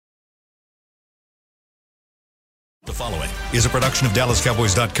The following is a production of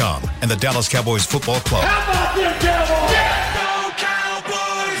DallasCowboys.com and the Dallas Cowboys Football Club. How about them Cowboys? Yeah, go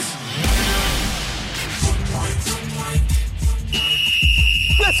Cowboys!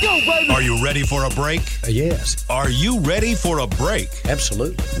 Let's go, baby! Are you ready for a break? Yes. Are you ready for a break?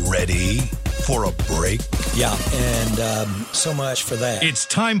 Absolutely. Ready for a break? Yeah, and so much for that. It's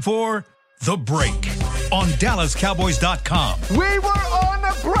time for The Break on DallasCowboys.com. We were on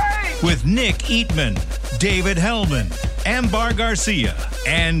the break! With Nick Eatman, David Hellman, Ambar Garcia,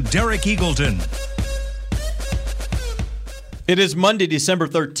 and Derek Eagleton. It is Monday, December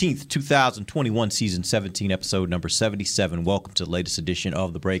 13th, 2021, Season 17, Episode number 77. Welcome to the latest edition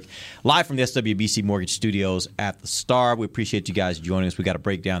of The Break, live from the SWBC Mortgage Studios at the Star. We appreciate you guys joining us. We got to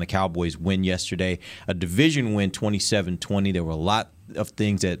break down the Cowboys' win yesterday, a division win, 27-20. There were a lot of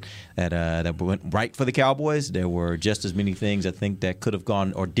things that went right for the Cowboys. There were just as many things I think that could have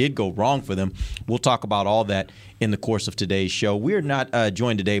gone or did go wrong for them. We'll talk about all that in the course of today's show. We're not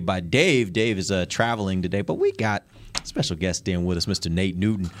joined today by Dave. Dave is traveling today, but we got special guest in with us, Mr. Nate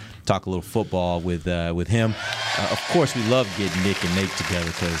Newton. Talk a little football with him. Of course, we love getting Nick and Nate together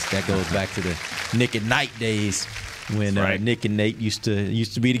because that goes back to the Nick and Night days when Nick and Nate used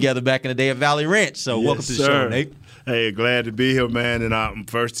to be together back in the day at Valley Ranch. So welcome to the show, Nate. Hey, glad to be here, man. And I'm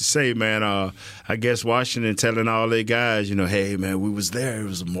first to say, man, I guess Washington telling all their guys, hey, man, we was there. It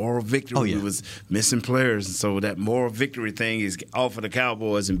was a moral victory. Oh, yeah. We was missing players. And so that moral victory thing is off of the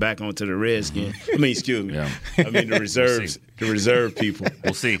Cowboys and back onto the Redskins. Excuse me. Yeah. The reserves, the reserve people.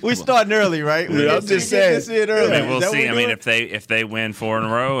 We'll see. We're starting early, right? I'm just saying. See it early. Yeah, we'll see. If they win 4 in a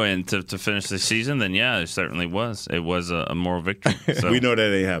row and to finish the season, then yeah, it certainly was. It was a moral victory. So. We know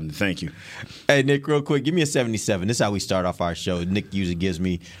that ain't happening. Thank you. Hey, Nick, real quick, give me a 77. This is how we start off our show. Nick usually gives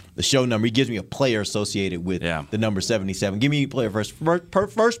me the show number. He gives me a player associated with the number 77. Give me a player first.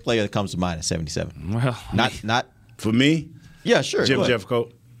 First player that comes to mind at 77. Well, not for me. Yeah, sure. Jim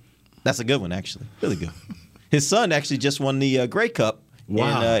Jeffcoat. That's a good one, actually. Really good. His son actually just won the Grey Cup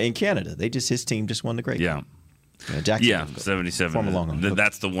in Canada. His team just won the Grey Cup. Jackson. 77.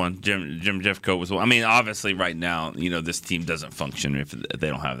 That's the one. Jim Jeffcoat was one. Obviously, right now, this team doesn't function if they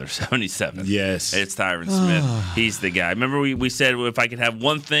don't have their 77. Yes. It's Tyron Smith. He's the guy. Remember we said if I could have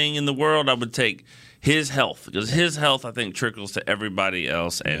one thing in the world, I would take his health. Because his health, I think, trickles to everybody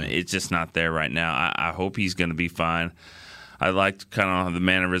else, and it's just not there right now. I hope he's going to be fine. I liked kind of the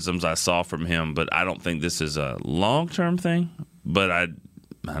mannerisms I saw from him, but I don't think this is a long-term thing. But I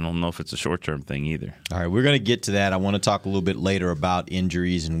don't know if it's a short-term thing either. All right, we're going to get to that. I want to talk a little bit later about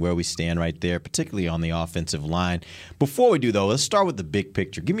injuries and where we stand right there, particularly on the offensive line. Before we do, though, let's start with the big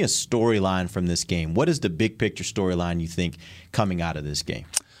picture. Give me a storyline from this game. What is the big picture storyline you think coming out of this game?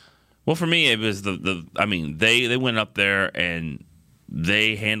 Well, for me, it was they went up there and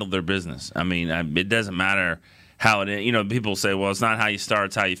they handled their business. It doesn't matter how it is. People say, well, it's not how you start,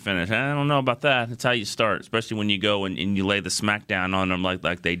 it's how you finish. I don't know about that. It's how you start, especially when you go and you lay the smackdown on them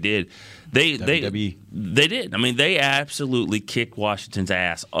like they did. They did. They absolutely kicked Washington's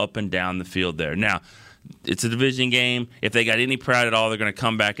ass up and down the field there. Now, it's a division game. If they got any pride at all, they're going to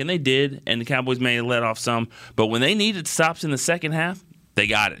come back, and they did, and the Cowboys may have let off some. But when they needed stops in the second half, they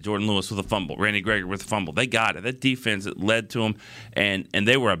got it. Jordan Lewis with a fumble. Randy Gregory with a fumble. They got it. That defense led to them, and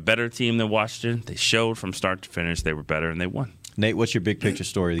they were a better team than Washington. They showed from start to finish they were better, and they won. Nate, what's your big picture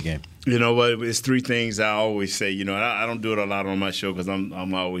story of the game? You know what? It's 3 things I always say. I don't do it a lot on my show because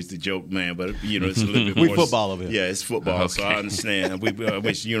I'm always the joke man. But it's a little bit more. We football over here. Yeah, it's football, so I understand. I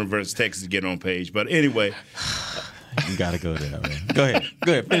wish University of Texas get on page. But anyway, you got to go there, man. Go ahead.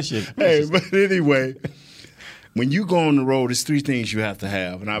 Finish it. But anyway. When you go on the road, there's 3 things you have to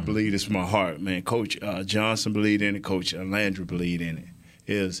have, and I believe this from my heart, man. Coach Johnson believed in it. Coach Landry believed in it.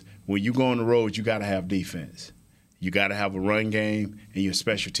 Is when you go on the road, you got to have defense. You got to have a run game, and your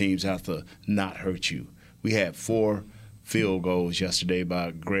special teams have to not hurt you. We had 4 field goals yesterday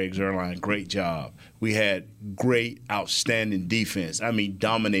by Greg Zuerlein. Great job. We had great, outstanding defense.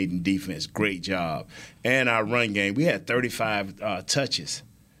 Dominating defense. Great job. And our run game, we had 35 touches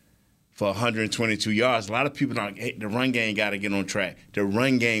for 122 yards. A lot of people are the run game got to get on track. The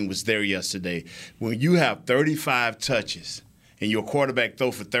run game was there yesterday. When you have 35 touches and your quarterback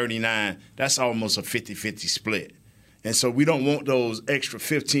throw for 39, that's almost a 50-50 split. And so we don't want those extra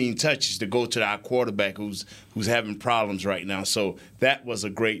 15 touches to go to our quarterback who's having problems right now. So that was a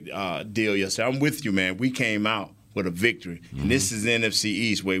great deal yesterday. I'm with you, man. We came out with a victory. And this is NFC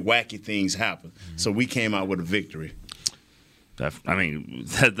East where wacky things happen. So we came out with a victory.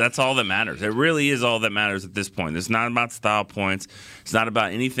 That's all that matters. It really is all that matters at this point. It's not about style points. It's not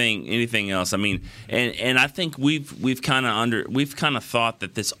about anything else. I mean, and I think we've kind of thought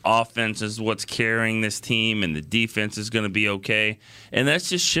that this offense is what's carrying this team, and the defense is going to be okay. And that's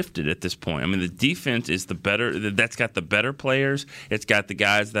just shifted at this point. I mean, the defense is that's got the better players. It's got the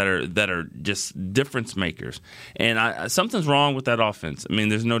guys that are just difference makers. And something's wrong with that offense. I mean,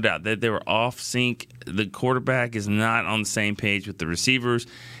 there's no doubt that they were off sync. The quarterback is not on the same page with the receivers.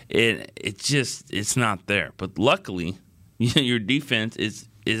 It's not there. But luckily, your defense is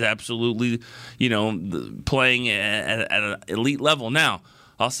absolutely, playing at an elite level. Now,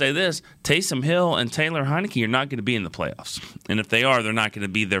 I'll say this: Taysom Hill and Taylor Heineke are not going to be in the playoffs, and if they are, they're not going to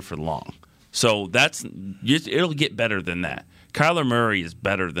be there for long. So it'll get better than that. Kyler Murray is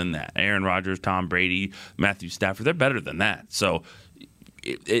better than that. Aaron Rodgers, Tom Brady, Matthew Stafford, they're better than that. So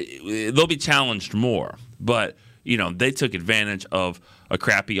they'll be challenged more, but they took advantage of a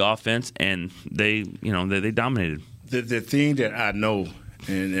crappy offense, and they dominated. The thing that I know,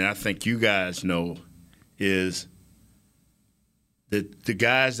 and I think you guys know, is that the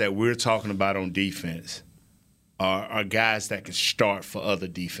guys that we're talking about on defense are guys that can start for other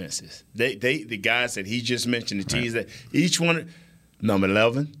defenses. The guys that he just mentioned, the teams that each one, number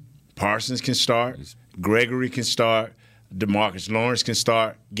 11, Parsons can start, Gregory can start, DeMarcus Lawrence can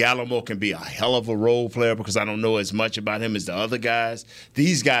start. Gallimore can be a hell of a role player because I don't know as much about him as the other guys.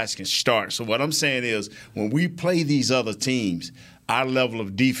 These guys can start. So what I'm saying is when we play these other teams, our level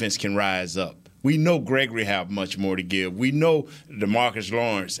of defense can rise up. We know Gregory have much more to give. We know DeMarcus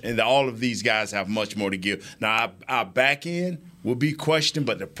Lawrence and all of these guys have much more to give. Now, our back end will be questioned,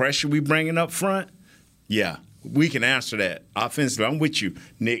 but the pressure we bringing up front, yeah, we can answer that. Offensively, I'm with you,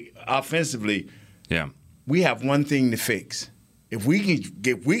 Nick. Offensively, yeah, we have one thing to fix. If we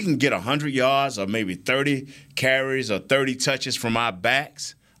can get 100 yards or maybe 30 carries or 30 touches from our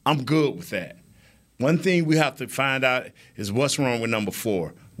backs, I'm good with that. One thing we have to find out is what's wrong with number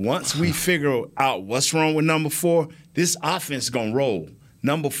 4. Once we figure out what's wrong with number 4, this offense is going to roll.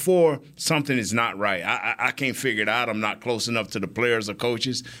 Number 4, something is not right. I can't figure it out. I'm not close enough to the players or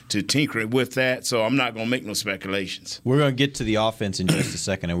coaches to tinker with that, so I'm not going to make no speculations. We're going to get to the offense in just a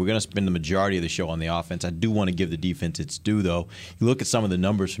second, and we're going to spend the majority of the show on the offense. I do want to give the defense its due, though. You look at some of the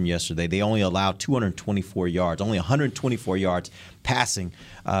numbers from yesterday. They only allowed 224 yards, only 124 yards passing.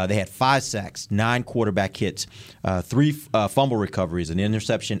 They had 5 sacks, 9 quarterback hits, 3 fumble recoveries, an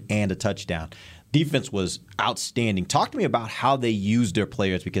interception, and a touchdown. Defense was outstanding. Talk to me about how they used their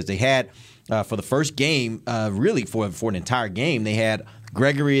players, because they had, for the first game, really for an entire game, they had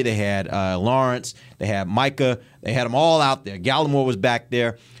Gregory, they had Lawrence, they had Micah, they had them all out there. Gallimore was back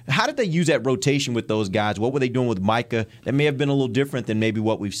there. How did they use that rotation with those guys? What were they doing with Micah? That may have been a little different than maybe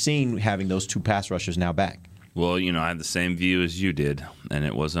what we've seen having those 2 pass rushers now back. Well, I had the same view as you did, and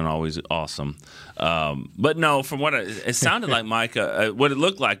it wasn't always awesome. But no, from what it sounded like Micah, what it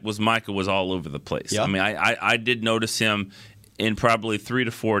looked like was Micah was all over the place. Yeah. I mean, I did notice him in probably 3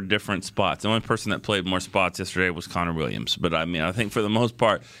 to 4 different spots. The only person that played more spots yesterday was Connor Williams. But I mean, I think for the most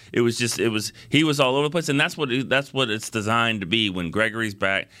part, he was all over the place, and that's what it's designed to be when Gregory's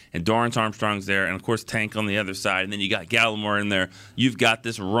back and Dorrance Armstrong's there, and of course Tank on the other side, and then you got Gallimore in there. You've got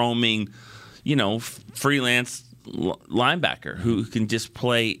this roaming, freelance linebacker who can just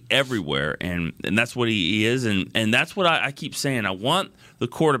play everywhere, and that's what he is, and that's what I keep saying. I want the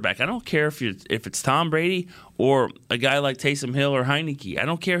quarterback. I don't care if it's Tom Brady or a guy like Taysom Hill or Heineke. I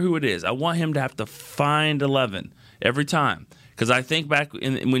don't care who it is. I want him to have to find 11 every time. Because I think back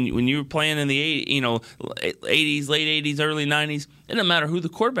when you were playing in the 80s, late 80s, early 90s, it didn't matter who the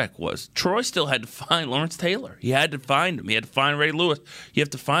quarterback was. Troy still had to find Lawrence Taylor. He had to find him. He had to find Ray Lewis. You have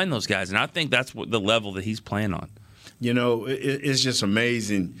to find those guys, and I think that's the level that he's playing on. It's just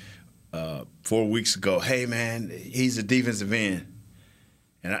amazing. 4 weeks ago, hey man, he's a defensive end,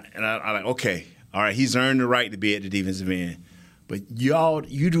 and I like, okay, all right, he's earned the right to be at the defensive end, but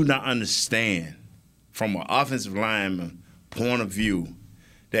you do not understand from an offensive lineman point of view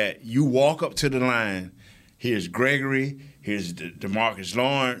that you walk up to the line, here's Gregory, here's DeMarcus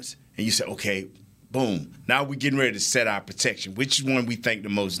Lawrence, and you say, okay, boom, now we're getting ready to set our protection. Which one we think the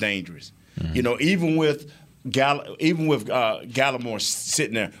most dangerous? Mm-hmm. Even with Gallimore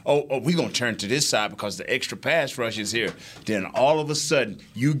sitting there, we're going to turn to this side because the extra pass rush is here. Then all of a sudden,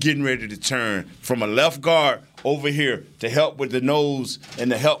 you getting ready to turn from a left guard over here to help with the nose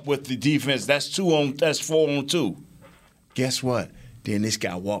and to help with the defense. That's 4 on 2. Guess what? Then this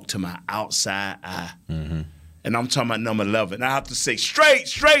guy walked to my outside eye. Mm-hmm. And I'm talking about number 11. I have to say,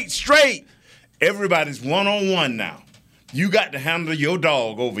 straight. Everybody's one-on-one now. You got to handle your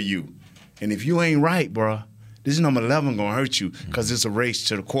dog over you. And if you ain't right, bro, This number 11 going to hurt you because it's a race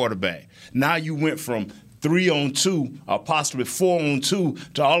to the quarterback. Now you went from 3-on-2 or possibly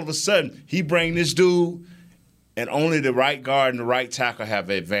 4-on-2 to all of a sudden he bring this dude and only the right guard and the right tackle have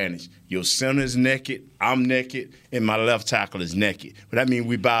the advantage. Your center is naked, I'm naked, and my left tackle is naked. But that means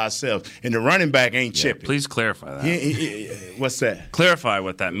we by ourselves. And the running back ain't chipping. Please clarify that. What's that? Clarify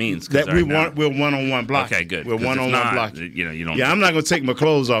what that means. That we're one-on-one blocking. Okay, good. We're one-on-one blocking. You don't. Yeah, I'm not going to take my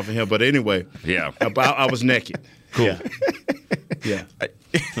clothes off of him, but anyway. Yeah. I was naked. Cool. Yeah.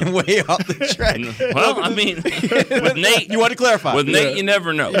 Way off the track. Well, I mean, with Nate, you want to clarify? With Nate, you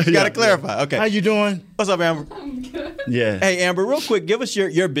never know. You got to clarify. Okay. How you doing? What's up, Amber? I'm good. Yeah. Hey, Amber, real quick, give us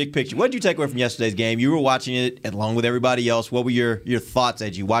your big picture. What did you take away from yesterday's game? You were watching it along with everybody else. What were your thoughts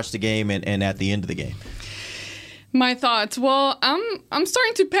as you watched the game and at the end of the game? My thoughts. Well, I'm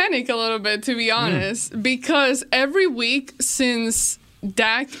starting to panic a little bit, to be honest, because every week since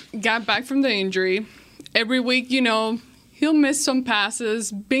Dak got back from the injury, every week, he'll miss some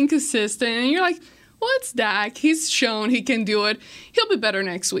passes, being consistent, and you're like, well, it's Dak. He's shown he can do it. He'll be better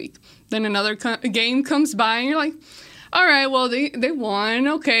next week. Then another game comes by, and you're like, all right, well, they won.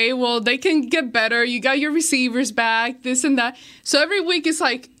 Okay, well, they can get better. You got your receivers back, this and that. So every week it's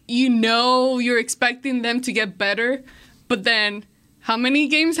like, you're expecting them to get better, but then how many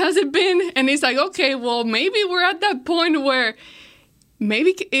games has it been? And it's like, okay, well, maybe we're at that point where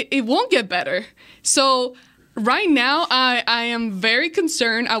maybe it won't get better. So right now, I am very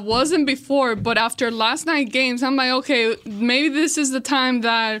concerned. I wasn't before, but after last night's games, I'm like, okay, maybe this is the time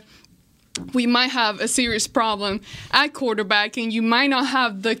that we might have a serious problem at quarterback, and you might not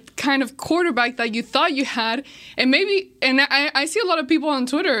have the kind of quarterback that you thought you had. And I see a lot of people on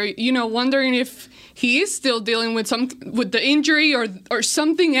Twitter, wondering if he is still dealing with the injury or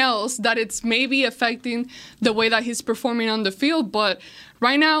something else that it's maybe affecting the way that he's performing on the field. But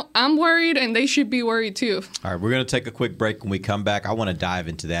right now, I'm worried, and they should be worried too. All right, we're going to take a quick break. When we come back, I want to dive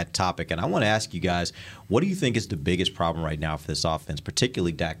into that topic, and I want to ask you guys, what do you think is the biggest problem right now for this offense,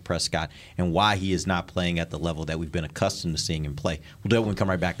 particularly Dak Prescott, and why he is not playing at the level that we've been accustomed to seeing him play? We'll do it when we come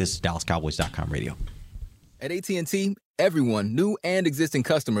right back. This is DallasCowboys.com radio. At AT&T, everyone, new and existing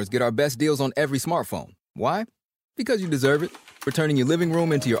customers, get our best deals on every smartphone. Why? Because you deserve it. For turning your living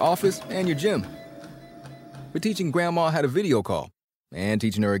room into your office and your gym. For teaching Grandma how to video call. And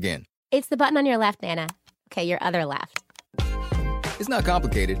teaching her again. It's the button on your left, Nana. Okay, your other left. It's not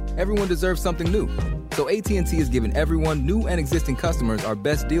complicated. Everyone deserves something new. So AT&T is giving everyone, new and existing customers, our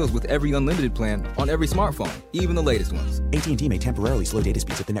best deals with every unlimited plan on every smartphone, even the latest ones. AT&T may temporarily slow data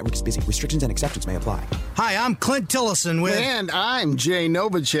speeds if the network is busy. Restrictions and exceptions may apply. Hi, I'm Clint Tillison with... And I'm Jay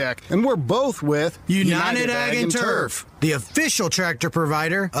Novacek, and we're both with... United Ag and Turf, the official tractor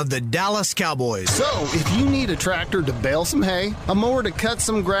provider of the Dallas Cowboys. So, if you need a tractor to bale some hay, a mower to cut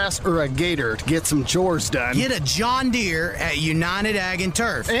some grass, or a gator to get some chores done... Get a John Deere at United Ag and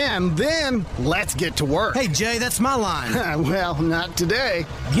Turf. And then, let's get to work. Hey, Jay, that's my line. Well, not today.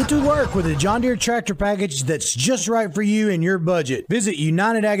 Get to work with a John Deere tractor package that's just right for you and your budget. Visit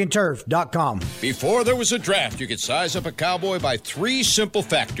UnitedAgAndTurf.com. Before there was a draft, you could size up a cowboy by 3 simple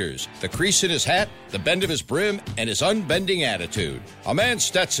factors: the crease in his hat, the bend of his brim, and his unbending attitude. A man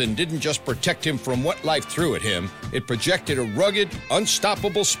Stetson didn't just protect him from what life threw at him, it projected a rugged,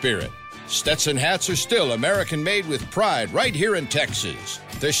 unstoppable spirit. Stetson hats are still American-made with pride right here in Texas.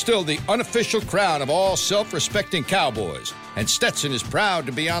 They're still the unofficial crown of all self-respecting cowboys, and Stetson is proud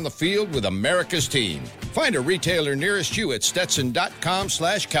to be on the field with America's team. Find a retailer nearest you at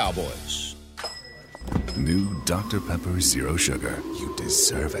Stetson.com/cowboys. New Dr. Pepper Zero Sugar. You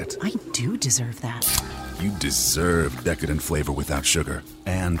deserve it. I do deserve that. You deserve decadent flavor without sugar,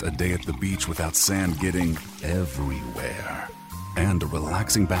 and a day at the beach without sand getting everywhere. And a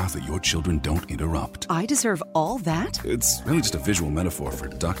relaxing bath that your children don't interrupt. I deserve all that? It's really just a visual metaphor for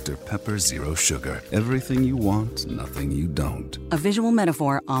Dr. Pepper Zero Sugar. Everything you want, nothing you don't. A visual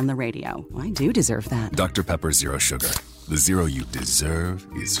metaphor on the radio. I do deserve that. Dr. Pepper Zero Sugar. The zero you deserve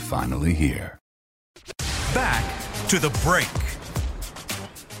is finally here. Back to the break.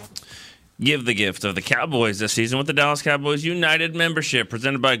 Give the gift of the Cowboys this season with the Dallas Cowboys United membership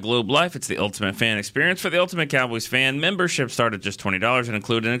presented by Globe Life. It's the ultimate fan experience for the ultimate Cowboys fan. Membership start at just $20 and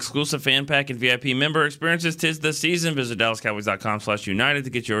include an exclusive fan pack and VIP member experiences. 'Tis the season. Visit DallasCowboys.com/United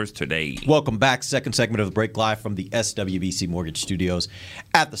to get yours today. Welcome back. Second segment of the break, live from the SWBC Mortgage Studios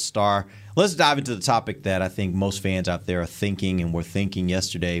at the Star. Let's dive into the topic that I think most fans out there are thinking and were thinking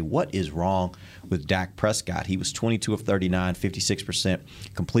yesterday. What is wrong with Dak Prescott? He was 22 of 39, 56%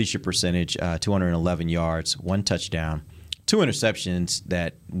 completion percentage, 211 yards, 1 touchdown, 2 interceptions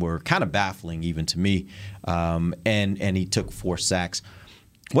that were kind of baffling even to me, and he took 4 sacks.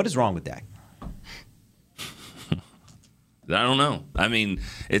 What is wrong with Dak? I don't know. I mean,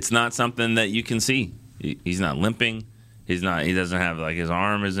 it's not something that you can see. He's not limping. He doesn't have, like, his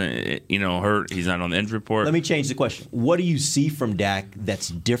arm isn't, hurt. He's not on the injury report. Let me change the question. What do you see from Dak that's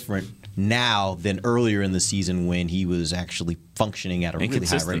different now than earlier in the season when he was actually functioning at a really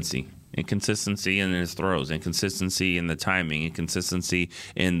high rate? Inconsistency in his throws, inconsistency in the timing, inconsistency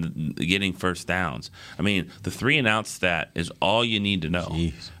in getting first downs. I mean, the 3-and-out stat is all you need to know.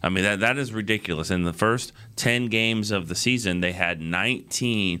 Jeez. I mean, that is ridiculous. In the first 10 games of the season, they had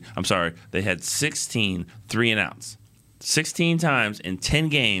 16 3-and-outs. 16 times in 10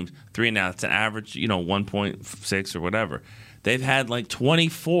 games, 3-and-outs. It's an average, 1.6 or whatever. They've had like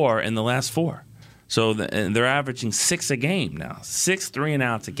 24 in the last 4. So they're averaging 6 a game now. 6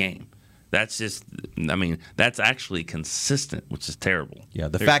 3-and-outs a game. That's just, that's actually consistent, which is terrible. Yeah,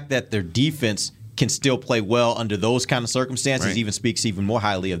 the fact that their defense can still play well under those kind of circumstances even speaks even more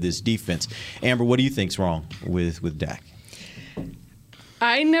highly of this defense. Amber, what do you think's wrong with Dak?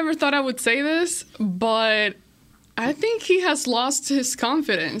 I never thought I would say this, but I think he has lost his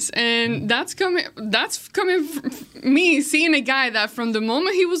confidence, and that's coming from me seeing a guy that from the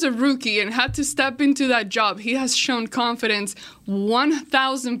moment he was a rookie and had to step into that job, he has shown confidence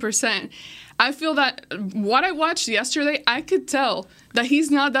 1,000%. I feel that what I watched yesterday, I could tell that he's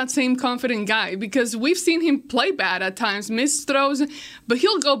not that same confident guy because we've seen him play bad at times, miss throws, but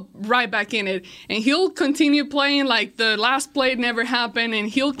he'll go right back in it and he'll continue playing like the last play never happened and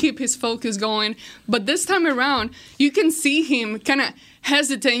he'll keep his focus going. But this time around, you can see him kind of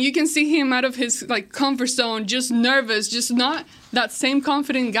hesitant. You can see him out of his comfort zone, just nervous, just not that same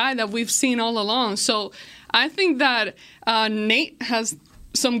confident guy that we've seen all along. So I think that Nate has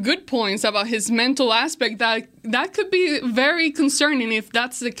some good points about his mental aspect that could be very concerning if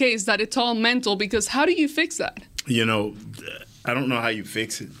that's the case, that it's all mental, because how do you fix that? I don't know how you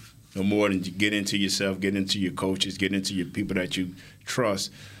fix it no more than you get into yourself, get into your coaches, get into your people that you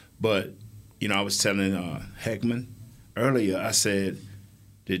trust. But, I was telling Heckman earlier, I said,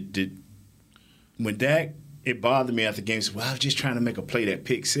 when Dak, it bothered me after the game, he said, well, I was just trying to make a play, that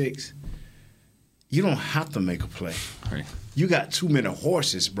pick six. You don't have to make a play. Right. You got too many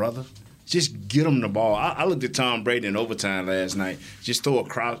horses, brother. Just get them the ball. I looked at Tom Brady in overtime last night. Just throw a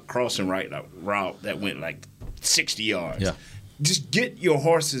crossing route that went like 60 yards. Yeah. Just get your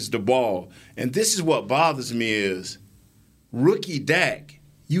horses the ball. And this is what bothers me is rookie Dak,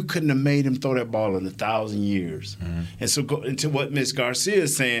 you couldn't have made him throw that ball in 1,000 years. Mm-hmm. And so into what Ms. Garcia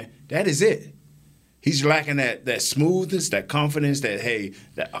is saying, that is it. He's lacking that smoothness, that confidence,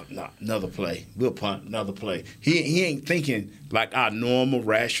 another play. We'll punt, another play. He ain't thinking like our normal,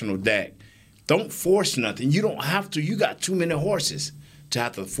 rational Dak. Don't force nothing. You don't have to. You got too many horses to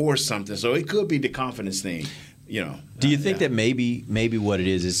have to force something. So it could be the confidence thing, Do you think that maybe what it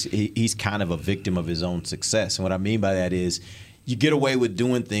is he's kind of a victim of his own success? And what I mean by that is you get away with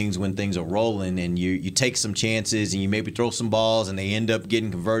doing things when things are rolling and you take some chances and you maybe throw some balls and they end up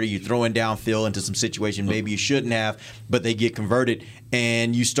getting converted. You're throwing downfield into some situation maybe you shouldn't have, but they get converted.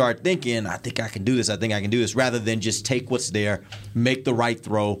 And you start thinking, I think I can do this, rather than just take what's there, make the right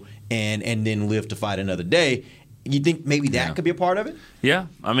throw, and then live to fight another day. You think maybe that could be a part of it? Yeah.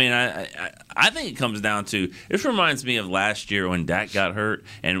 I mean, I think it comes down to – this reminds me of last year when Dak got hurt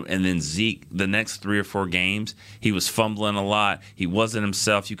and then Zeke, the next 3 or 4 games, he was fumbling a lot. He wasn't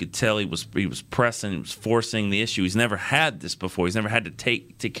himself. You could tell he was pressing, he was forcing the issue. He's never had this before. He's never had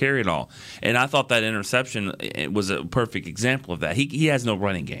to carry it all. And I thought that interception was a perfect example of that. He has no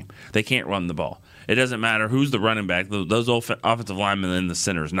running game. They can't run the ball. It doesn't matter who's the running back. Those offensive linemen in the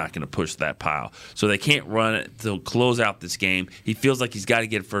center is not going to push that pile. So they can't run it to close out this game. He feels like he's got to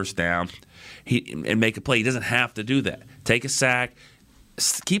get first down and make a play. He doesn't have to do that. Take a sack,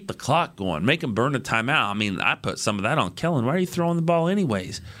 keep the clock going, make him burn a timeout. I mean, I put some of that on Kellen. Why are you throwing the ball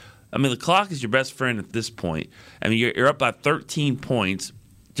anyways? I mean, the clock is your best friend at this point. I mean, you're up by 13 points.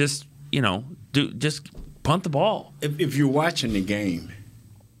 Just, just punt the ball. If you're watching the game,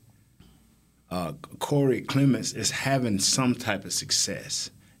 Corey Clements is having some type of success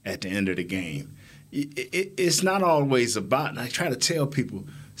at the end of the game. It's not always about, and I try to tell people,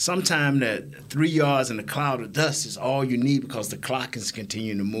 sometimes that 3 yards in a cloud of dust is all you need because the clock is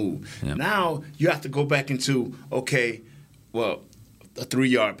continuing to move. Yep. Now you have to go back into, a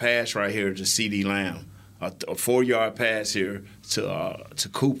 3-yard pass right here to CeeDee Lamb, a 4-yard pass here to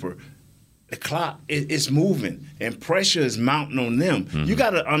Cooper. The clock is moving, and pressure is mounting on them. Mm-hmm. You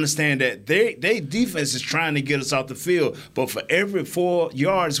got to understand that their defense is trying to get us off the field, but for every 4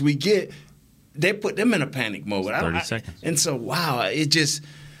 yards we get, they put them in a panic mode. 30 seconds. And so, wow, I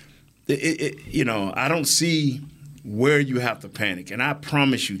don't see where you have to panic. And I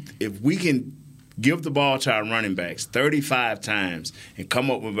promise you, if we can give the ball to our running backs 35 times and come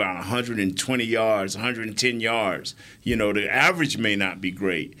up with about 120 yards, 110 yards. You know, the average may not be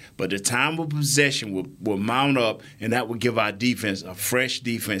great, but the time of possession will mount up, and that will give our defense a fresh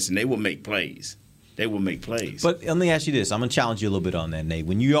defense, and they will make plays. They will make plays. But let me ask you this. I'm going to challenge you a little bit on that, Nate.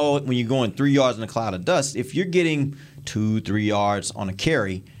 When you're going 3 yards in a cloud of dust, if you're getting 2-3 yards on a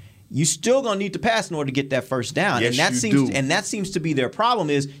carry, you still going to need to pass in order to get that first down. Yes, and that seems to be their problem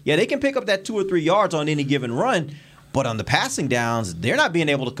is, they can pick up that 2 or 3 yards on any given run, but on the passing downs, they're not being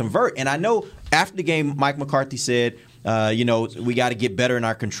able to convert. And I know after the game, Mike McCarthy said, we got to get better in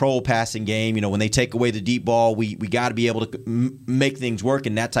our control passing game. When they take away the deep ball, we got to be able to make things work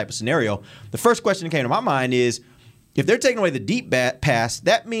in that type of scenario. The first question that came to my mind is, if they're taking away the deep pass,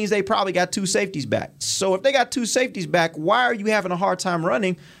 that means they probably got 2 safeties back. So if they got 2 safeties back, why are you having a hard time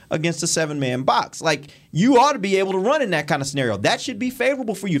running against a 7-man box? Like, you ought to be able to run in that kind of scenario. That should be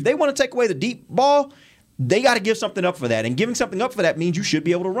favorable for you. If they want to take away the deep ball, they got to give something up for that. And giving something up for that means you should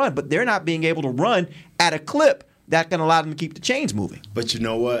be able to run. But they're not being able to run at a clip that can allow them to keep the chains moving. But you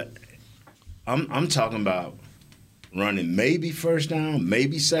know what? I'm talking about running maybe first down,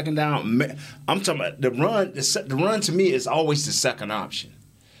 maybe second down. I'm talking about the run. The run to me is always the second option.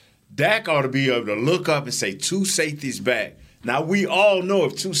 Dak ought to be able to look up and say 2 safeties back. Now, we all know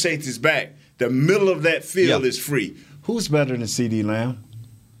if 2 safeties back, the middle of that field is free. Who's better than CeeDee Lamb?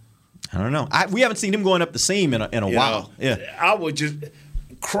 I don't know. We haven't seen him going up the seam in a while. I would just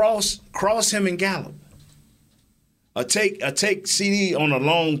cross him and Gallup. Take CD on a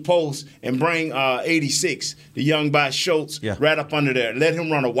long post and bring 86, the young by Schultz, right up under there. Let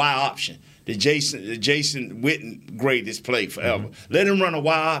him run a Y option. The Jason Witten greatest play forever. Mm-hmm. Let him run a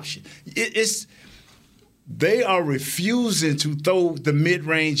Y option. They are refusing to throw the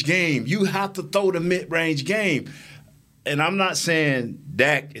mid-range game. You have to throw the mid-range game. And I'm not saying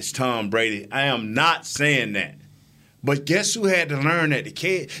Dak is Tom Brady. I am not saying that. But guess who had to learn that? The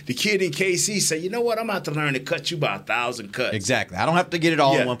kid in KC said, you know what, I'm about to learn to cut you by 1,000 cuts. Exactly. I don't have to get it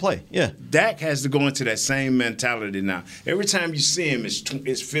all in one play. Yeah. Dak has to go into that same mentality now. Every time you see him,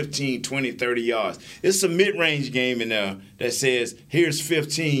 it's 15, 20, 30 yards. It's a mid-range game in there that says, here's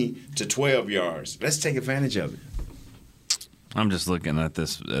 15 to 12 yards. Let's take advantage of it. I'm just looking at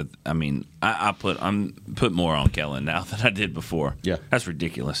this. I'm put more on Kellen now than I did before. Yeah, that's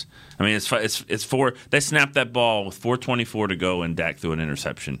ridiculous. I mean, it's 4. They snapped that ball with 4:24 to go, and Dak threw an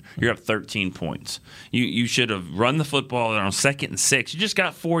interception. You're up 13 points. You should have run the football on 2nd and 6. You just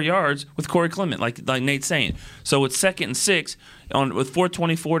got 4 yards with Corey Clement, like Nate's saying. So it's 2nd and 6 with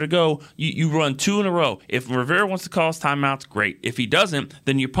 4:24 to go. You run 2 in a row. If Rivera wants to call us timeouts, great. If he doesn't,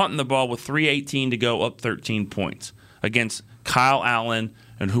 then you're punting the ball with 3:18 to go, up 13 points against Kyle Allen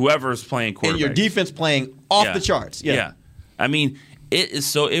and whoever's playing quarterback. And your defense playing off the charts. Yeah. I mean,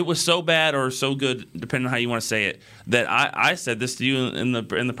 it was so bad or so good, depending on how you want to say it, that I said this to you in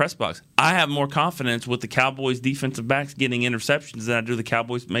the press box. I have more confidence with the Cowboys defensive backs getting interceptions than I do the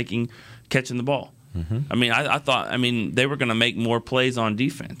Cowboys catching the ball. Mm-hmm. I mean, I thought they were going to make more plays on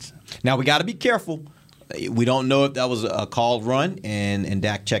defense. Now we got to be careful. We don't know if that was a called run and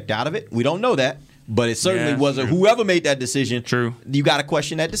Dak checked out of it. We don't know that. But it certainly wasn't. Whoever made that decision, true. You got to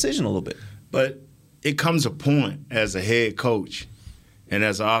question that decision a little bit. But it comes a point as a head coach and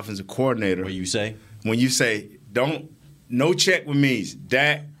as an offensive coordinator. When you say, no check with me,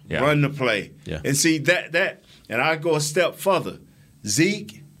 Dak, run the play. Yeah. And see, that, and I go a step further.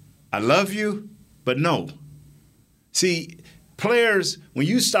 Zeke, I love you, but no. See, players, when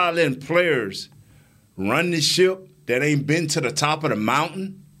you start letting players run the ship that ain't been to the top of the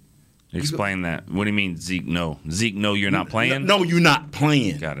mountain. Explain that. What do you mean, Zeke, no? Zeke, no, you're not playing? No, you're not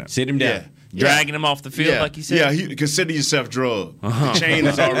playing. Got it. Sit him down. Dragging him off the field, like you said? Yeah, consider yourself drugged. The chain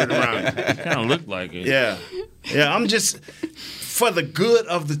is already around you. You kind of look like it. Yeah. I'm just, for the good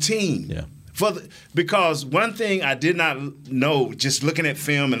of the team. Yeah. Because one thing I did not know, just looking at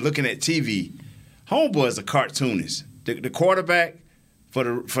film and looking at TV, Homeboy is a cartoonist. The quarterback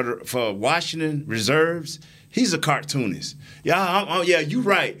for Washington reserves, he's a cartoonist. Yeah, you're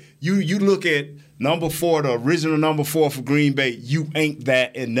right. You look at number 4, the original number 4 for Green Bay, you ain't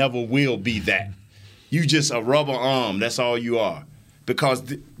that and never will be that. You just a rubber arm. That's all you are. Because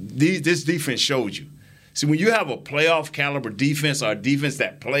this defense showed you. See, when you have a playoff caliber defense or a defense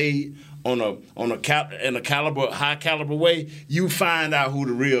that played in a high caliber way, you find out who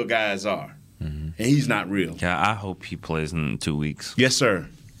the real guys are. Mm-hmm. And he's not real. Yeah, I hope he plays in 2 weeks. Yes, sir.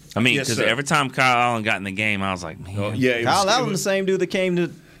 I mean, because every time Kyle Allen got in the game, I was like, man. Kyle Allen, the same dude that came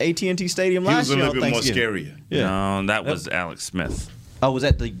to AT&T Stadium last year. He was a little bit more scarier. Yeah. No, that was Alex Smith. Oh, was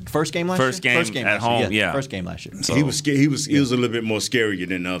that the first game last year? First game at last year. home, yeah. First game last year. So he was scared. He was a little bit more scarier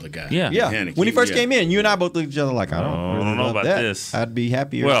than the other guy. Yeah. Yeah. When he first came in, you and I both looked at each other like, I don't really know love about that. this. I'd be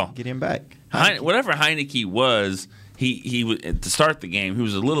happier to get him back. Whatever Heineke was, he was, to start the game, he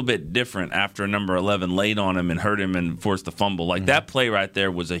was a little bit different after number 11 laid on him and hurt him and forced the fumble. Like that play right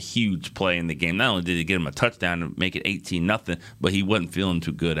there was a huge play in the game. Not only did he get him a touchdown and make it 18-0, but he wasn't feeling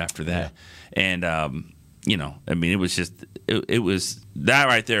too good after that. And it was just it was that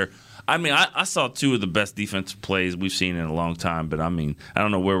right there. I mean, I saw two of the best defensive plays we've seen in a long time. But I mean, I don't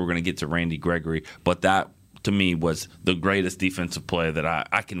know where we're going to get to Randy Gregory, but that to me was the greatest defensive play that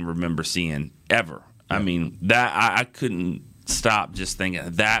I can remember seeing ever. Yeah. I mean, that I couldn't stop just thinking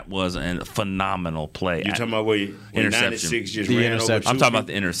that was a phenomenal play. You're talking about where 96 just ran over? I'm talking about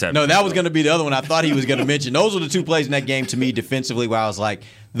the interception. No, that was going to be the other one I thought he was going to mention. Those were the two plays in that game to me defensively where I was like,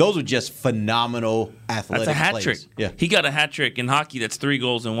 those were just phenomenal athletic plays. That's a hat trick. Yeah. He got a hat trick in hockey. That's 3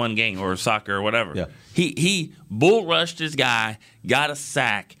 goals in one game, or soccer or whatever. Yeah. He bull rushed his guy, got a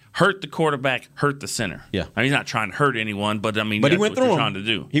sack, hurt the quarterback, hurt the center. Yeah. I mean, he's not trying to hurt anyone, but I mean, but that's he went what through you're them. trying to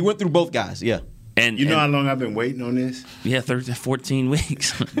do. He went through both guys. Yeah. And you know how long I've been waiting on this? Yeah, 14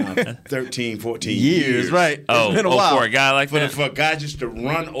 weeks. 13, 14 years. Right. It's been a while. For a guy like that? For a guy just to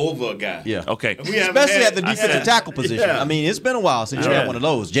run over a guy. Yeah. Okay. Especially at the defensive tackle position. Yeah. I mean, it's been a while since you had one of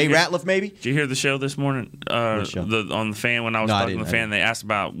those. Jay Ratliff, maybe? Did you hear the show this morning on the fan when I was talking to the fan? They asked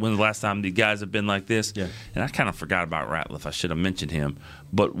about when's the last time these guys have been like this. Yeah. And I kind of forgot about Ratliff. I should have mentioned him.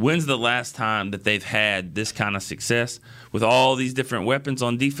 But when's the last time that they've had this kind of success with all these different weapons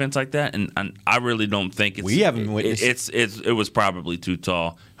on defense like that? And I really don't think it's. We haven't witnessed. It was probably too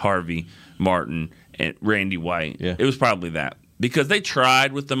tall. Harvey, Martin, and Randy White. Yeah. It was probably that. Because they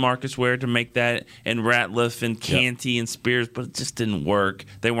tried with DeMarcus Ware to make that, and Ratliff and Canty and Spears, but it just didn't work.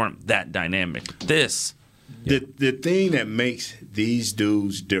 They weren't that dynamic. The thing that makes these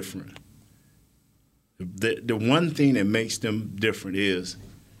dudes different, the one thing that makes them different is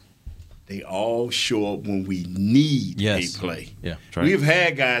they all show up when we need a play. Yeah, right. We've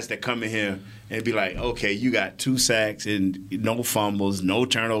had guys that come in here and be like, okay, you got 2 sacks and no fumbles, no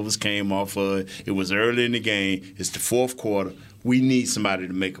turnovers came off of it. It was early in the game. It's the fourth quarter. We need somebody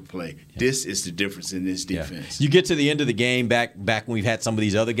to make a play. Yeah. This is the difference in this defense. Yeah. You get to the end of the game back when we've had some of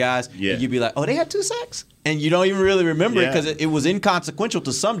these other guys, and you'd be like, oh, they had 2 sacks? And you don't even really remember it because it was inconsequential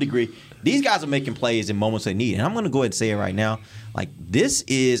to some degree. These guys are making plays in moments they need. And I'm going to go ahead and say it right now. Like, this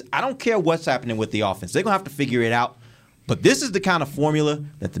is – I don't care what's happening with the offense. They're going to have to figure it out. But this is the kind of formula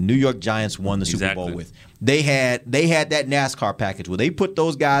that the New York Giants won the Super Bowl with. They had that NASCAR package where they put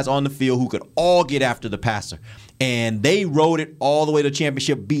those guys on the field who could all get after the passer. And they rode it all the way to the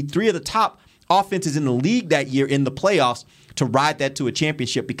championship, beat 3 of the top offenses in the league that year in the playoffs to ride that to a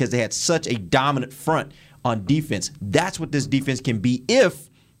championship because they had such a dominant front on defense. That's what this defense can be if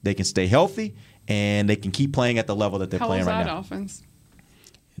they can stay healthy and they can keep playing at the level that they're playing right now. How was that offense?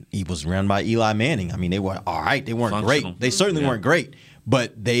 He was run by Eli Manning. I mean, they were all right. They weren't great. They certainly weren't great.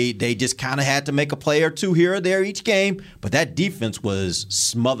 But they just kind of had to make a play or two here or there each game. But that defense was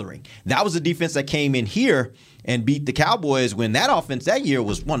smothering. That was the defense that came in here and beat the Cowboys when that offense that year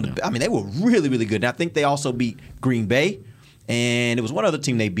was one of the – I mean, they were really, really good. And I think they also beat Green Bay. And it was one other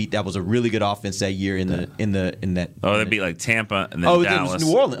team they beat that was a really good offense that year in that. Oh, they beat like Tampa and then Dallas. It was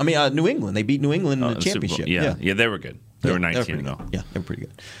New Orleans. I mean, New England. They beat New England in the championship. Yeah, they were good. They were 19 though. Yeah, they were pretty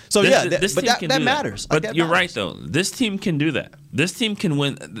good. So that matters. But you're right though. This team can do that. This team can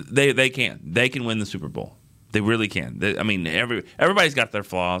win. They can. They can win the Super Bowl. They really can. I mean, everybody's got their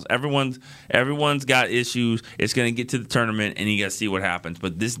flaws. Everyone's got issues. It's going to get to the tournament, and you got to see what happens.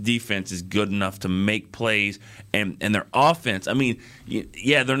 But this defense is good enough to make plays, and their offense. I mean,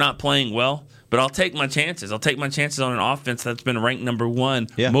 yeah, they're not playing well, but I'll take my chances. I'll take my chances on an offense that's been ranked number 1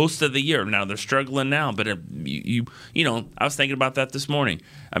 most of the year. Now they're struggling now, but you know, I was thinking about that this morning.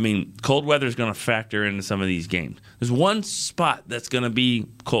 I mean, cold weather is going to factor into some of these games. There's one spot that's going to be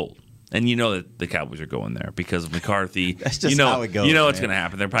cold. And you know that the Cowboys are going there because of McCarthy. That's just how it goes. You know what's going to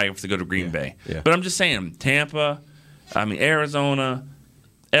happen. They're probably going to have to go to Green Bay. Yeah. But I'm just saying, Tampa, Arizona,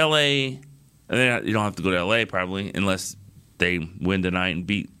 L.A. You don't have to go to L.A. probably unless they win tonight and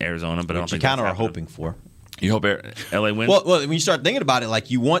beat Arizona. But I don't think you kind of are hoping for. You hope L.A. wins? Well, when you start thinking about it, like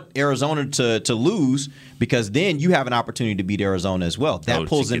you want Arizona to lose because then you have an opportunity to beat Arizona as well. That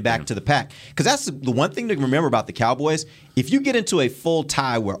pulls them back to the pack. Because that's the one thing to remember about the Cowboys. If you get into a full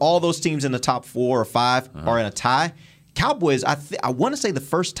tie where all those teams in the top 4 or 5 are in a tie, Cowboys, I want to say the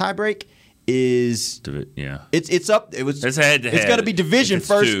first tie break is it's up. It's head to head. It's going to be division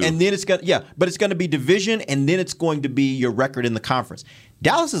first, 2. and then it's going but it's going to be division, and then it's going to be your record in the conference.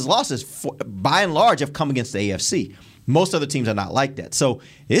 Dallas's losses, by and large, have come against the AFC. Most other teams are not like that. So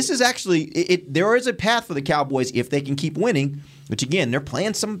this is actually there is a path for the Cowboys if they can keep winning. Which, again, they're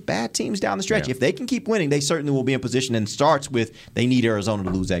playing some bad teams down the stretch. Yeah. If they can keep winning, they certainly will be in position, and starts with they need Arizona to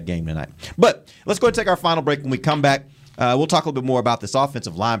lose that game tonight. But let's go and take our final break. When we come back, we'll talk a little bit more about this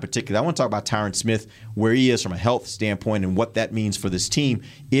offensive line in particular. I want to talk about Tyron Smith, where he is from a health standpoint and what that means for this team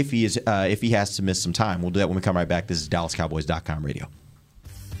if he has to miss some time. We'll do that when we come right back. This is DallasCowboys.com radio.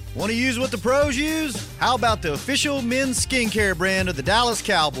 Want to use what the pros use? How about the official men's skincare brand of the Dallas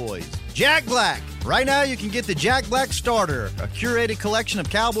Cowboys, Jack Black? Right now, you can get the Jack Black Starter, a curated collection of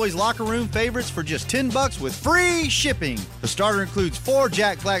Cowboys locker room favorites for just $10 with free shipping. The starter includes 4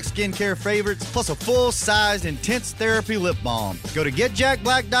 Jack Black skincare favorites, plus a full-sized intense therapy lip balm. Go to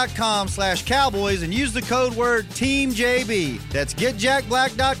getjackblack.com/Cowboys and use the code word TEAMJB. That's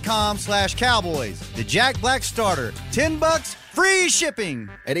getjackblack.com/Cowboys. The Jack Black Starter, $10, free shipping.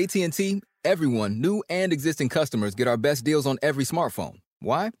 At AT&T, everyone, new and existing customers, get our best deals on every smartphone.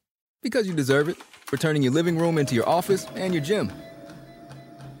 Why? Because you deserve it. For turning your living room into your office and your gym.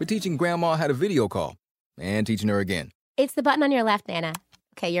 For teaching Grandma how to video call and teaching her again. It's the button on your left, Nana.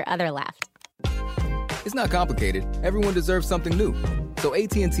 Okay, your other left. It's not complicated. Everyone deserves something new. So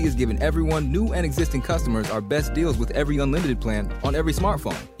AT&T is giving everyone, new and existing customers, our best deals with every unlimited plan on every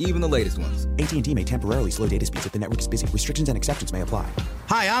smartphone, even the latest ones. AT&T may temporarily slow data speeds if the network is busy. Restrictions and exceptions may apply.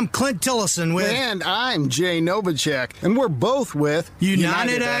 Hi, I'm Clint Tillison with... And I'm Jay Novacek, and we're both with...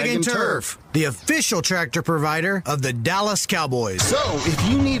 United Ag and Turf, the official tractor provider of the Dallas Cowboys. So,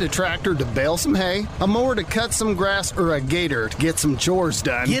 if you need a tractor to bale some hay, a mower to cut some grass, or a gator to get some chores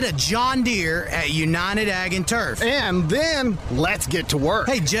done... Get a John Deere at United Ag and Turf. And then, let's get to work.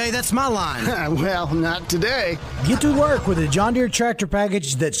 Hey, Jay, that's my line. Well, not today. Get to work with a John Deere tractor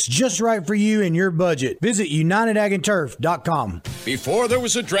package that's just right for you and your budget. Visit UnitedAgAndTurf.com. Before there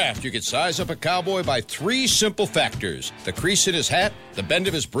was a draft, you could size up a cowboy by 3 simple factors: the crease in his hat, the bend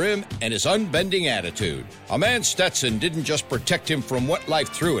of his brim, and his unbending attitude. A man Stetson didn't just protect him from what life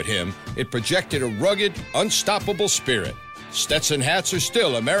threw at him, it projected a rugged, unstoppable spirit. Stetson hats are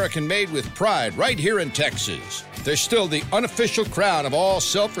still American-made with pride right here in Texas. They're still the unofficial crown of all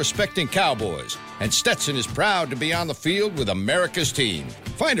self-respecting cowboys, and Stetson is proud to be on the field with America's team.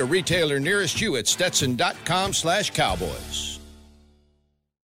 Find a retailer nearest you at Stetson.com/Cowboys.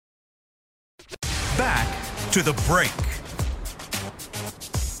 Back to the break.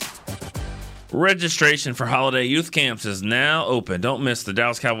 Registration for holiday youth camps is now open. Don't miss the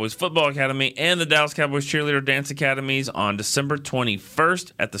Dallas Cowboys Football Academy and the Dallas Cowboys Cheerleader Dance Academies on December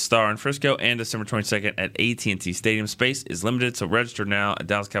 21st at the Star in Frisco and December 22nd at AT&T Stadium. Space is limited, so register now at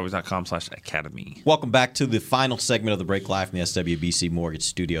DallasCowboys.com/academy. Welcome back to the final segment of the break, live from the SWBC Mortgage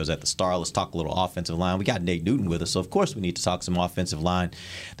Studios at the Star. Let's talk a little offensive line. We got Nate Newton with us, so of course we need to talk some offensive line.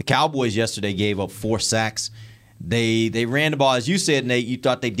 The Cowboys yesterday gave up 4 sacks. They ran the ball, as you said, Nate. You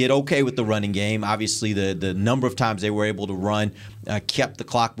thought they did okay with the running game. Obviously, the number of times they were able to run kept the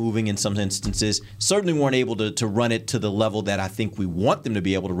clock moving in some instances. Certainly weren't able to run it to the level that I think we want them to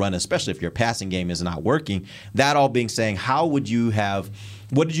be able to run, especially if your passing game is not working. That all being saying, how would you have?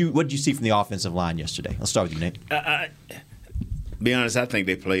 What did you see from the offensive line yesterday? Let's start with you, Nate. Be honest, I think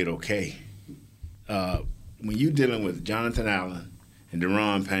they played okay. When you're dealing with Jonathan Allen and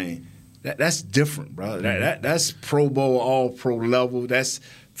Deron Payne. That's different, bro. That's Pro Bowl, All-Pro level. That's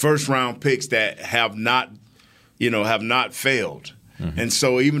first-round picks that have not failed. Mm-hmm. And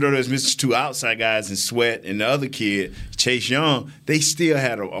so even though there's Mr. 2 outside guys in Sweat and the other kid, Chase Young, they still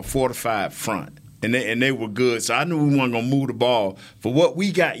had a fortified front. And they were good. So I knew we weren't going to move the ball. But what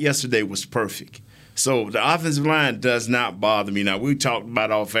we got yesterday was perfect. So the offensive line does not bother me. Now, we talked about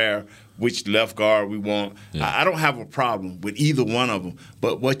off air which left guard we want. Yeah. I don't have a problem with either one of them.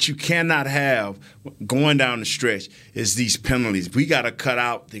 But what you cannot have going down the stretch is these penalties. We got to cut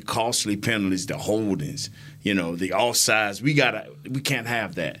out the costly penalties, the holdings, the offsides. We can't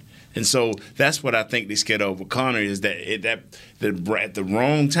have that. And so that's what I think they scared of O'Connor is that at the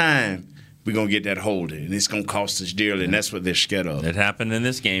wrong time, we're going to get that holding, and it's going to cost us dearly, and that's what they're scared of. It happened in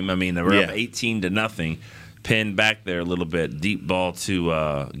this game. I mean, they were up 18-0. Pinned back there a little bit, deep ball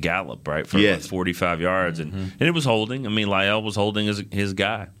to Gallup, right, for like 45 yards. And it was holding. I mean, Lyle was holding his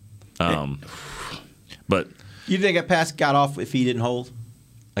guy. But you think that pass got off if he didn't hold?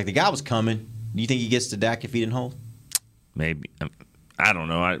 Like, the guy was coming. Do you think he gets to Dak if he didn't hold? Maybe. I don't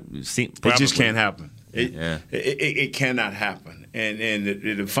know. It just can't happen. It cannot happen. And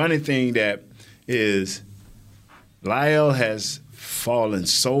the funny thing that is Lyle has fallen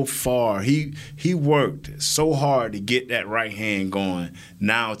so far. He worked so hard to get that right hand going.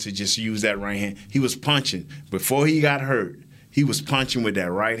 Now to just use that right hand. He was punching before he got hurt. He was punching with that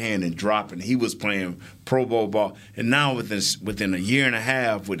right hand and dropping. He was playing Pro Bowl ball. And now within a year and a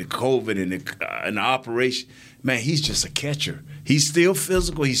half with the COVID and the operation, man, he's just a catcher. He's still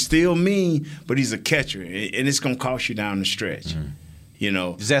physical. He's still mean, but he's a catcher. And it's going to cost you down the stretch. You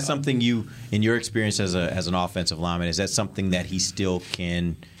know, is that something you, in your experience as an offensive lineman, is that something that he still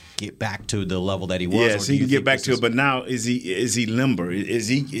can get back to the level that he was? Yes, he can get back to it. But now, is he limber? Is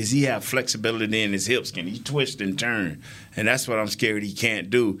he have flexibility in his hips? Can he twist and turn? And that's what I'm scared he can't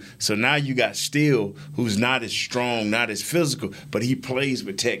do. So now you got Steele, who's not as strong, not as physical, but he plays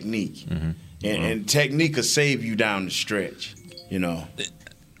with technique. And technique will save you down the stretch. You know.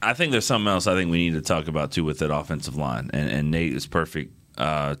 I think there's something else I think we need to talk about, too, with that offensive line. And Nate is perfect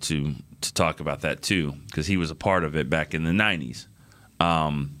to talk about that, too, because he was a part of it back in the 90s.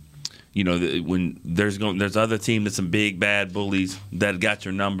 You know, when there's other team that's some big, bad bullies that got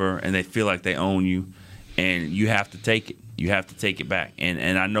your number and they feel like they own you, and you have to take it. You have to take it back.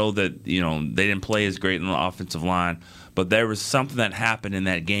 And I know that, you know, they didn't play as great on the offensive line, but there was something that happened in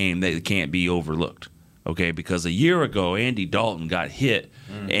that game that can't be overlooked. Okay, because a year ago, Andy Dalton got hit,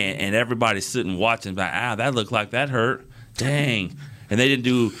 and everybody's sitting watching, like, that looked like that hurt. Dang. And they didn't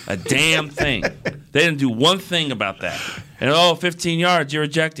do a damn thing. They didn't do one thing about that. And, 15 yards, you're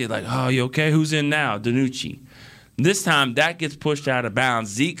ejected. Like, you okay? Who's in now? DiNucci. This time, that gets pushed out of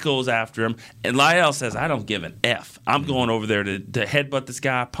bounds. Zeke goes after him, and Lyle says, I don't give an F. I'm going over there to headbutt this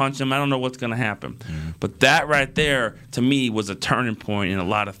guy, punch him. I don't know what's going to happen. But that right there, to me, was a turning point in a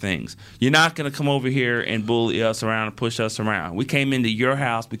lot of things. You're not going to come over here and bully us around and push us around. We came into your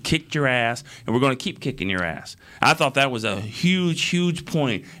house, we kicked your ass, and we're going to keep kicking your ass. I thought that was a huge, huge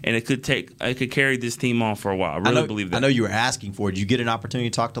point, and it could carry this team on for a while. I really believe that. I know you were asking for it. Did you get an opportunity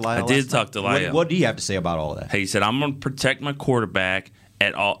to talk to Lyle? I did talk to Lyle. What do you have to say about all of that? Hey, he said, I'm going to protect my quarterback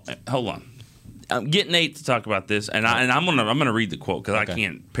at all. Hold on. I'm getting Nate to talk about this, and I'm gonna read the quote because I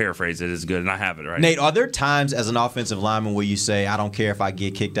can't paraphrase it as good, and I have it right. Nate, are there times as an offensive lineman where you say, I don't care if I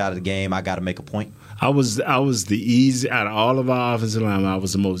get kicked out of the game, I got to make a point? I was the easy out of all of our offensive linemen. I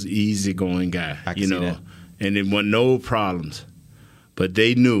was the most easygoing guy. I can see that. And it wasn't no problems. But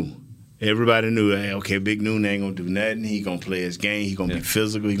they knew. Everybody knew, hey, okay, Big Noon ain't gonna do nothing. He gonna play his game. He gonna be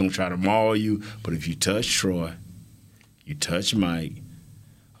physical. He gonna try to maul you. But if you touch Troy, you touch Mike,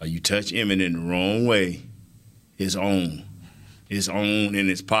 or you touch Emmett in the wrong way, it's on. It's on and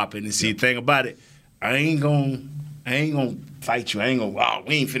it's popping. And see, the thing about it, I ain't gonna fight you. I ain't gonna,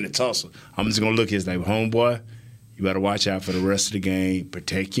 we ain't finna tussle. I'm just gonna look at his name, homeboy. You better watch out for the rest of the game.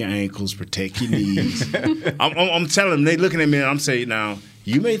 Protect your ankles. Protect your knees. I'm telling them, they looking at me and I'm saying, now,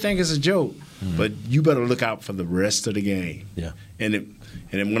 you may think it's a joke, but you better look out for the rest of the game. Yeah. And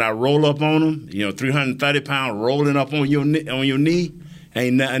then when I roll up on them, 330 pounds rolling up on your knee,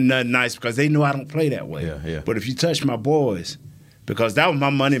 ain't nothing nice because they know I don't play that way. Yeah. But if you touch my boys, because that was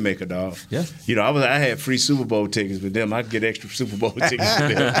my moneymaker, dog. Yeah. I had free Super Bowl tickets with them. I could get extra Super Bowl tickets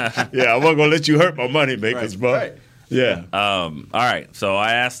with them. Yeah, I wasn't going to let you hurt my moneymakers, bro. Right. Yeah. All right. So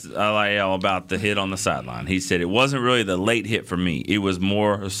I asked Lyle about the hit on the sideline. He said it wasn't really the late hit for me. It was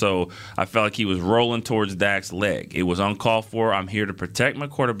more so I felt like he was rolling towards Dak's leg. It was uncalled for. I'm here to protect my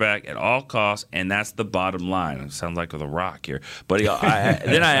quarterback at all costs, and that's the bottom line. It sounds like The Rock here. But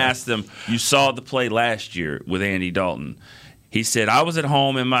then I asked him, you saw the play last year with Andy Dalton. He said, I was at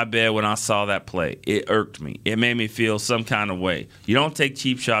home in my bed when I saw that play. It irked me. It made me feel some kind of way. You don't take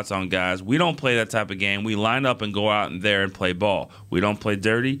cheap shots on guys. We don't play that type of game. We line up and go out there and play ball. We don't play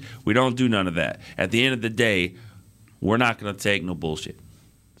dirty. We don't do none of that. At the end of the day, we're not going to take no bullshit.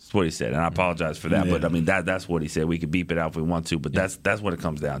 That's what he said, and I apologize for that. Yeah. But, I mean, that's what he said. We could beep it out if we want to, but that's what it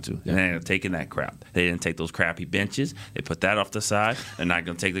comes down to. Yeah. And they're taking that crap. They didn't take those crappy benches. They put that off the side. They're not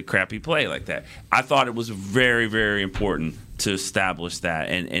going to take the crappy play like that. I thought it was very, very important to establish that,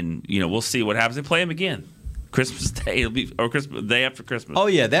 and we'll see what happens. They play him again. Christmas Day, Christmas day after Christmas. Oh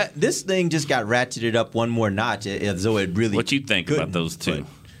yeah, this thing just got ratcheted up one more notch, as though it really. What you think about those two?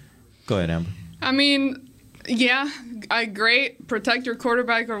 Go ahead, Amber. I mean, yeah, great, protect your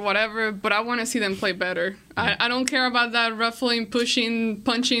quarterback or whatever, but I want to see them play better. I don't care about that ruffling, pushing,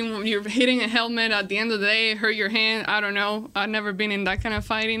 punching. You're hitting a helmet at the end of the day, hurt your hand. I don't know. I've never been in that kind of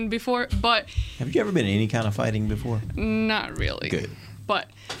fighting before, but. Have you ever been in any kind of fighting before? Not really. Good.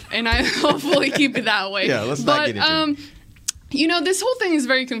 And I hopefully keep it that way. Yeah, let's not get into it. This whole thing is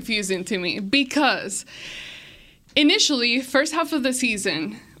very confusing to me because initially, first half of the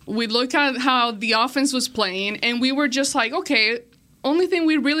season, we look at how the offense was playing, and we were just like, okay, only thing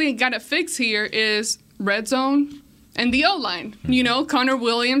we really got to fix here is red zone and the O-line, Connor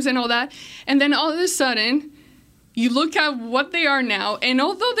Williams and all that. And then all of a sudden, you look at what they are now, and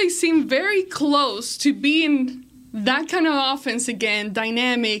although they seem very close to being that kind of offense again,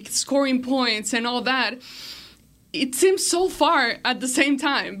 dynamic, scoring points and all that, it seems so far at the same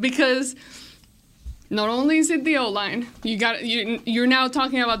time because not only is it the O-line, you're now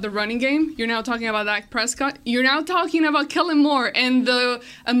talking about the running game, you're now talking about Dak Prescott, you're now talking about Kellen Moore and the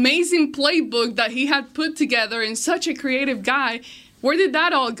amazing playbook that he had put together and such a creative guy. Where did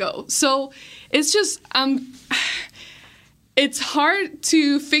that all go? So it's just, it's hard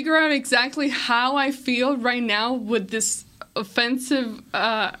to figure out exactly how I feel right now with this offensive,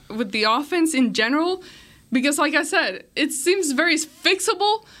 with the offense in general, because like I said, it seems very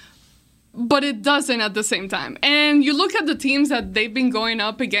fixable, but it doesn't at the same time. And you look at the teams that they've been going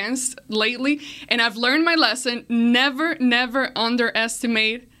up against lately, and I've learned my lesson, never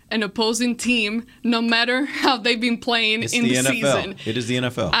underestimate an opposing team, no matter how they've been playing in the season. It is the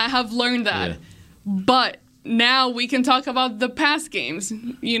NFL. I have learned that. Yeah. But now we can talk about the past games,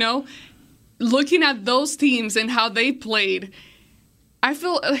 looking at those teams and how they played. I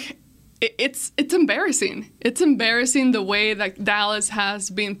feel it's embarrassing. It's embarrassing the way that Dallas has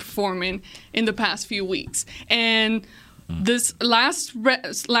been performing in the past few weeks. And this last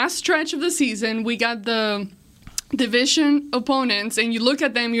stretch of the season, we got the division opponents, and you look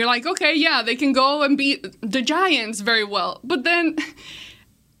at them, you're like, okay, yeah, they can go and beat the Giants very well. But then,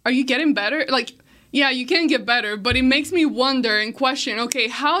 are you getting better? Like, yeah, you can get better, but it makes me wonder and question, okay,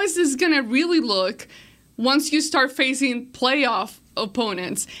 how is this going to really look once you start facing playoff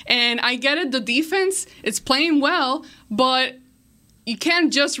opponents? And I get it, the defense is playing well, but you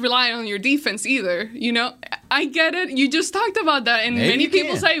can't just rely on your defense either. I get it. You just talked about that, and many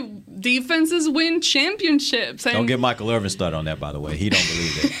people say defenses win championships. And don't get Michael Irvin started on that, by the way. He don't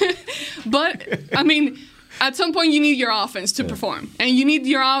believe it. But I mean, at some point you need your offense to perform, and you need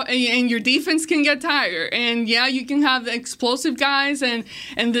your defense can get tired. And yeah, you can have explosive guys and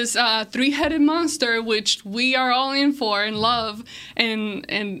this three-headed monster, which we are all in for and love,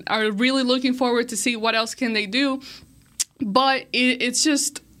 and are really looking forward to see what else can they do. But it's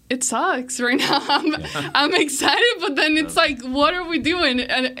just, it sucks right now. I'm excited, but then it's like, what are we doing?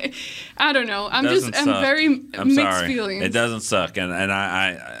 And I don't know. I'm very mixed feelings. It doesn't suck, and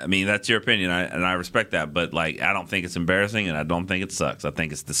I mean that's your opinion, and I respect that. But like, I don't think it's embarrassing, and I don't think it sucks. I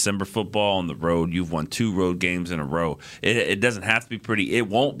think it's December football on the road. You've won 2 road games in a row. It doesn't have to be pretty. It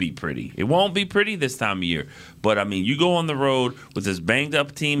won't be pretty. It won't be pretty this time of year. But I mean, you go on the road with as banged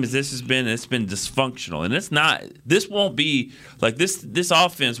up team as this has been. It's been dysfunctional, and it's not. This won't be like this. This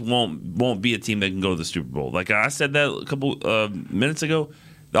offense won't be a team that can go to the Super Bowl. Like I said that a couple minutes ago.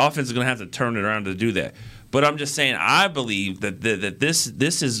 The offense is going to have to turn it around to do that. But I'm just saying, I believe that this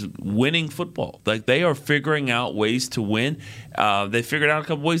is winning football. Like, they are figuring out ways to win. They figured out a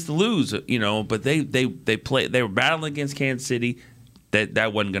couple ways to lose, But they were battling against Kansas City.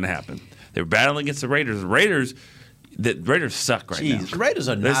 That wasn't going to happen. They were battling against the Raiders. The Raiders suck right now. The Raiders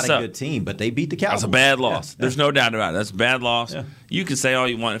are not a good team, but they beat the Cowboys. That's a bad loss. There's no doubt about it. That's a bad loss. Yeah. You can say all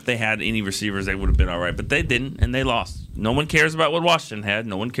you want. If they had any receivers, they would have been all right. But they didn't, and they lost. No one cares about what Washington had.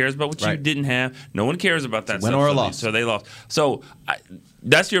 No one cares about what you didn't have. No one cares about that. Win or a loss. So they lost. So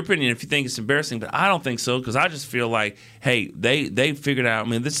that's your opinion if you think it's embarrassing, but I don't think so, because I just feel like, hey, they figured out. I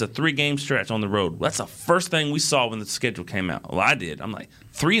mean, this is a 3-game stretch on the road. That's the first thing we saw when the schedule came out. Well, I did. I'm like,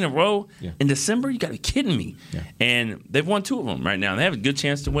 3 in a row in December? You got to be kidding me. Yeah. And they've won 2 of them right now. They have a good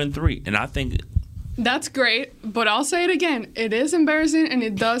chance to win 3. And I think that's great, but I'll say it again. It is embarrassing, and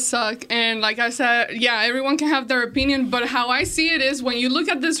it does suck. And like I said, yeah, everyone can have their opinion, but how I see it is when you look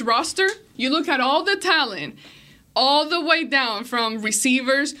at this roster, you look at all the talent, all the way down from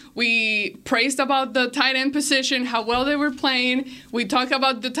receivers. We praised about the tight end position, how well they were playing. We talk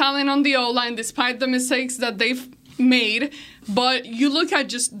about the talent on the O-line despite the mistakes that they've made. But you look at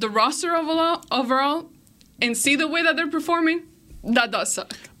just the roster overall and see the way that they're performing, that does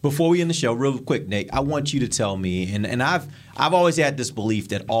suck. Before we end the show, real quick, Nate, I want you to tell me, and I've always had this belief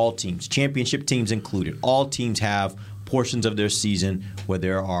that all teams, championship teams included, all teams have portions of their season where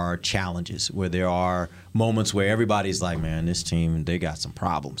there are challenges, where there are moments where everybody's like, man, this team, they got some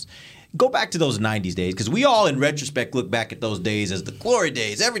problems. Go back to those 90s days, because we all, in retrospect, look back at those days as the glory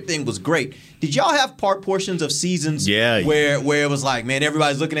days. Everything was great. Did y'all have portions of seasons where it was like, man,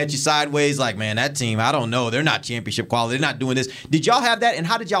 everybody's looking at you sideways like, man, that team, I don't know. They're not championship quality. They're not doing this. Did y'all have that? And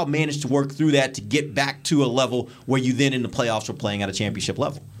how did y'all manage to work through that to get back to a level where you then in the playoffs were playing at a championship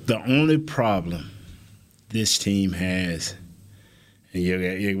level? The only problem this team has, and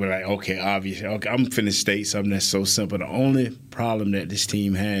you're like, okay, obviously, okay, I'm finna state something that's so simple. The only problem that this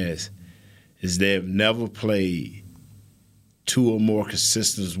team has is they've never played 2 or more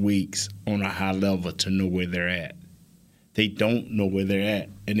consistent weeks on a high level to know where they're at. They don't know where they're at,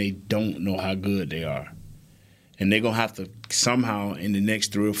 and they don't know how good they are. And they're going to have to somehow in the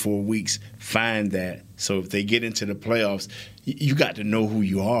next 3 or 4 weeks find that. So if they get into the playoffs, you got to know who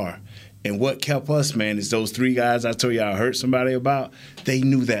you are. And what kept us, man, is those 3 guys I told you I hurt somebody about, they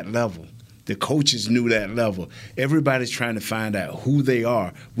knew that level. The coaches knew that level. Everybody's trying to find out who they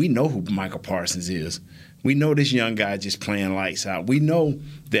are. We know who Michael Parsons is. We know this young guy just playing lights out. We know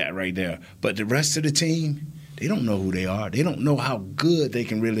that right there. But the rest of the team, they don't know who they are. They don't know how good they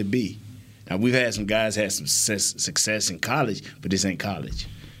can really be. Now, we've had some guys have some success in college, but this ain't college.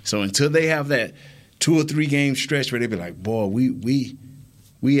 So until they have that 2 or 3 game stretch where they be like, boy, we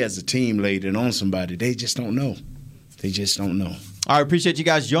as a team laid it on somebody, they just don't know. They just don't know. All right, appreciate you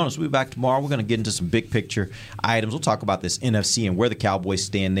guys joining us. We'll be back tomorrow. We're going to get into some big picture items. We'll talk about this NFC and where the Cowboys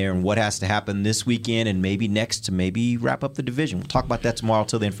stand there and what has to happen this weekend and maybe next to maybe wrap up the division. We'll talk about that tomorrow.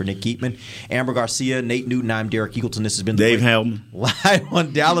 Till then, for Nick Keatman, Amber Garcia, Nate Newton, I'm Derek Eagleton. This has been Dave Hellman. Live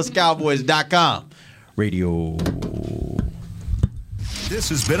on DallasCowboys.com radio. This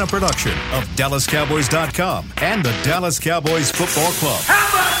has been a production of DallasCowboys.com and the Dallas Cowboys Football Club. How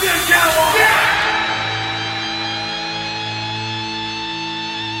about this, Cowboys?